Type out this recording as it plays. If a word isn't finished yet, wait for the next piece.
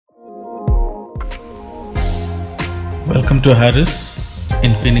Welcome to Harris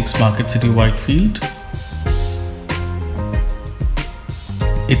in Phoenix Market City, Whitefield.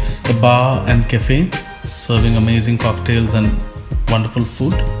 It's a bar and cafe serving amazing cocktails and wonderful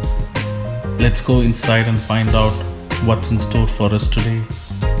food. Let's go inside and find out what's in store for us today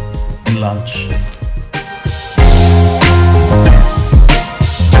in lunch.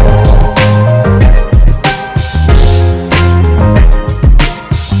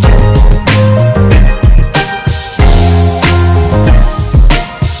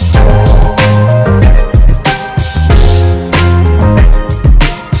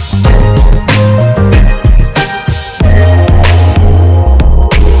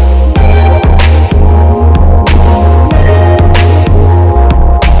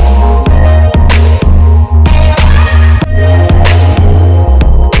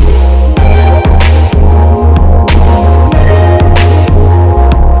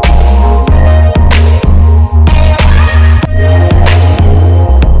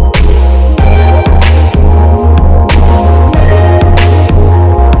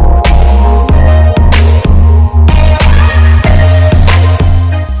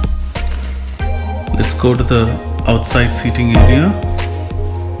 Let's go to the outside seating area.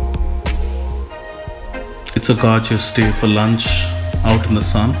 It's a gorgeous day for lunch out in the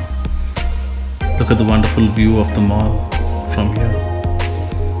sun. Look at the wonderful view of the mall from here.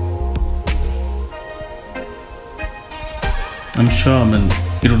 I'm sure,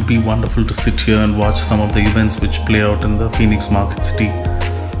 it would be wonderful to sit here and watch some of the events which play out in the Phoenix Market City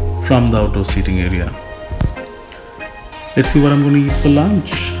from the outdoor seating area. Let's see what I'm going to eat for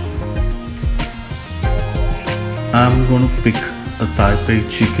lunch. I'm going to pick a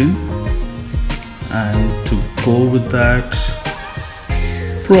Taipei chicken, and to go with that,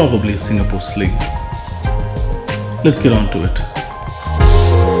 probably a Singapore sling. Let's get on to it.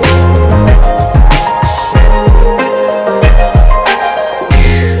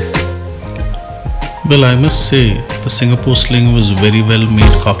 Well, I must say the Singapore sling was a very well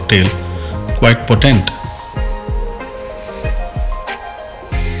made cocktail, quite potent.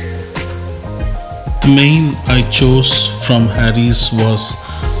 The main I chose from Harry's was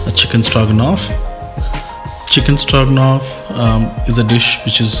a chicken stroganoff. Chicken stroganoff is a dish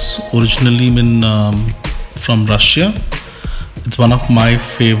which is originally from Russia. It's one of my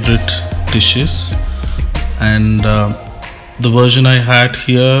favorite dishes, and the version I had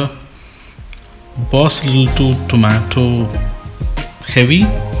here was a little too tomato heavy.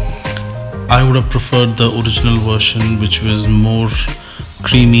 I would have preferred the original version, which was more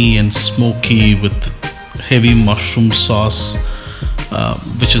creamy and smoky with heavy mushroom sauce,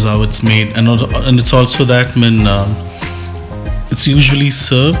 which is how it's made, and it's also that it's usually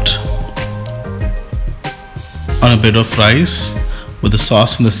served on a bed of rice with the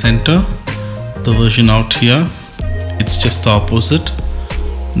sauce in the center. The version out here, it's just the opposite.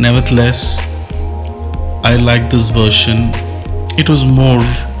 Nevertheless, I like this version. It was more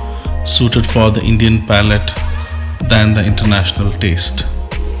suited for the Indian palate than the international taste.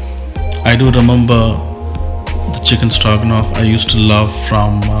 I do remember the chicken stroganoff I used to love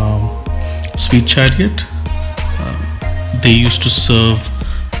from Sweet Chariot. They used to serve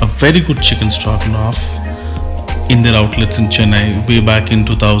a very good chicken stroganoff in their outlets in Chennai way back in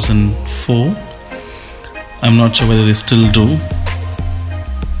 2004. I'm not sure whether they still do.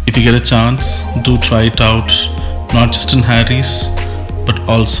 If you get a chance, do try it out, not just in Harry's but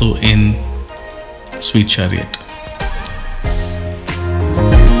also in Sweet Chariot.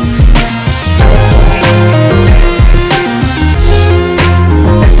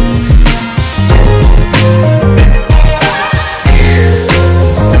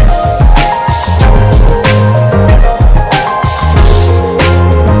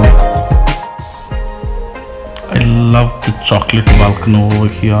 Love the chocolate volcano over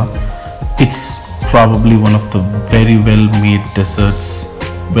here. It's probably one of the very well made desserts.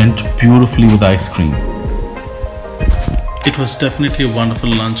 Went beautifully with ice cream. It was definitely a wonderful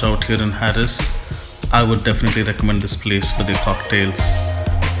lunch out here in Harris. I would definitely recommend this place for their cocktails.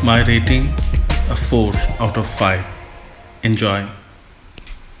 My rating, a 4 out of 5. Enjoy.